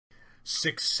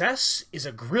Success is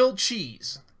a grilled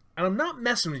cheese. And I'm not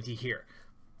messing with you here.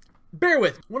 Bear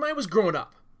with me. When I was growing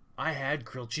up, I had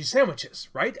grilled cheese sandwiches,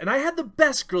 right? And I had the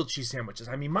best grilled cheese sandwiches.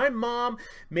 I mean, my mom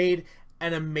made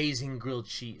an amazing grilled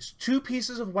cheese. 2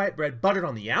 pieces of white bread buttered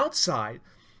on the outside,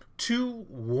 2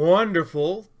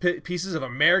 wonderful pieces of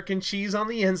American cheese on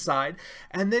the inside,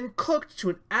 and then cooked to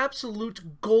an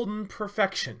absolute golden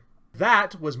perfection.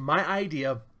 That was my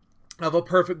idea of a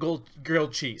perfect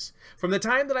grilled cheese. From the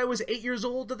time that I was 8 years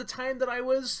old to the time that I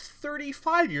was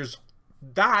 35 years old.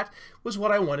 That was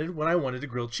what I wanted when I wanted a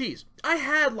grilled cheese. I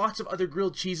had lots of other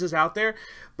grilled cheeses out there,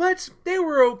 but they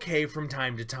were okay from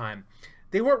time to time.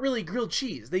 They weren't really grilled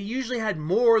cheese. They usually had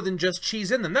more than just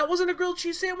cheese in them. That wasn't a grilled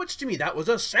cheese sandwich to me. That was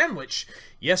a sandwich.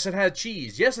 Yes, it had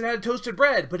cheese. Yes, it had toasted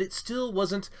bread, but it still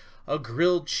wasn't a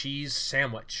grilled cheese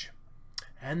sandwich.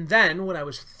 And then when I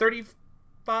was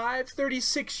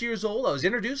 36 years old, I was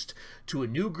introduced to a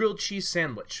new grilled cheese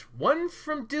sandwich. One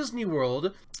from Disney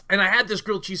World, and I had this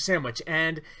grilled cheese sandwich,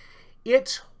 and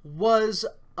it was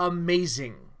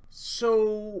amazing.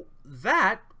 So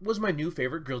that was my new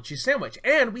favorite grilled cheese sandwich,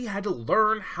 and we had to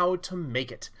learn how to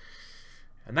make it.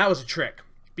 And that was a trick,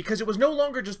 because it was no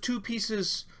longer just 2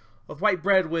 pieces of white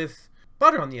bread with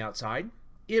butter on the outside.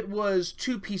 It was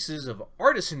 2 pieces of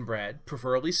artisan bread,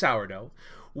 preferably sourdough,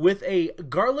 with a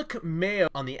garlic mayo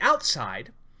on the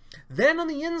outside. Then on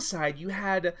the inside you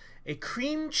had a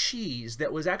cream cheese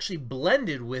that was actually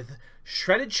blended with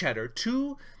shredded cheddar,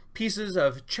 2 pieces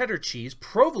of cheddar cheese,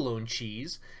 provolone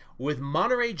cheese, with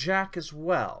Monterey Jack as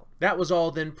well. That was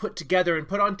all then put together and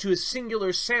put onto a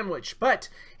singular sandwich, but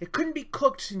it couldn't be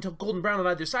cooked until golden brown on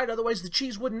either side, otherwise the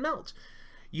cheese wouldn't melt.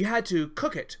 You had to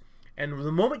cook it, and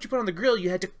the moment you put it on the grill, you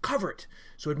had to cover it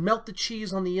so it'd melt the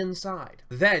cheese on the inside.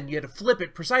 Then you had to flip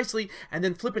it precisely, and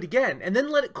then flip it again, and then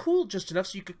let it cool just enough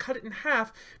so you could cut it in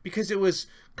half, because it was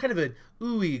kind of an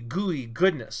ooey gooey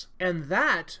goodness. And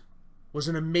that was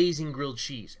an amazing grilled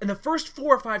cheese. And the first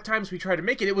 4 or 5 times we tried to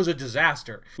make it, it was a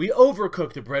disaster. We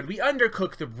overcooked the bread, we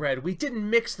undercooked the bread, we didn't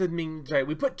mix the meat right,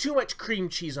 we put too much cream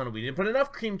cheese on it, we didn't put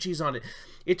enough cream cheese on it.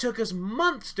 It took us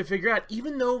months to figure out,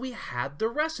 even though we had the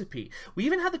recipe. We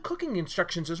even had the cooking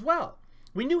instructions as well.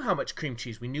 We knew how much cream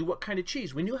cheese, we knew what kind of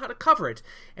cheese, we knew how to cover it,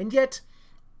 and yet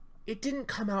it didn't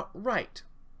come out right.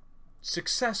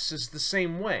 Success is the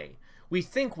same way. We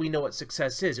think we know what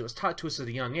success is. It was taught to us at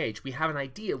a young age. We have an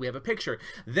idea, we have a picture.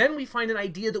 Then we find an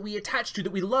idea that we attach to,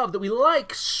 that we love, that we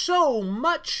like so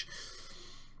much.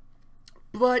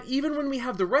 But even when we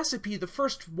have the recipe, the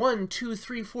first 1, 2,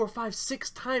 3, 4, 5, 6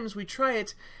 times we try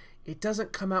it, it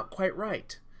doesn't come out quite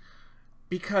right.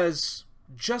 Because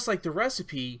just like the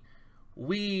recipe,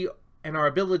 we and our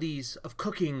abilities of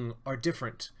cooking are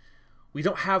different. We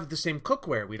don't have the same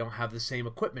cookware, we don't have the same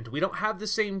equipment, we don't have the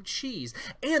same cheese,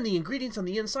 and the ingredients on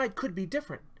the inside could be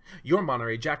different. Your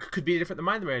Monterey Jack could be different than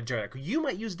my Monterey Jack. You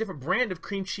might use a different brand of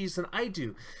cream cheese than I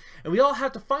do. And we all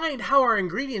have to find how our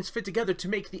ingredients fit together to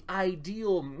make the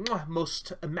ideal,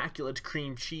 most immaculate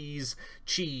cream cheese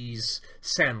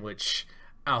sandwich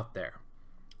out there.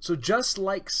 So just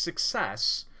like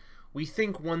success, we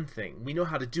think one thing, we know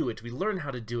how to do it, we learn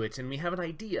how to do it, and we have an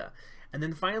idea. And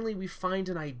then finally we find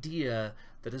an idea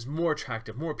that is more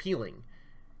attractive, more appealing,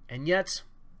 and yet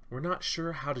we're not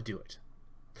sure how to do it.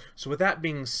 So with that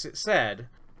being said,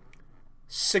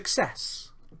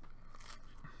 success.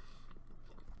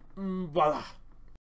 Voila.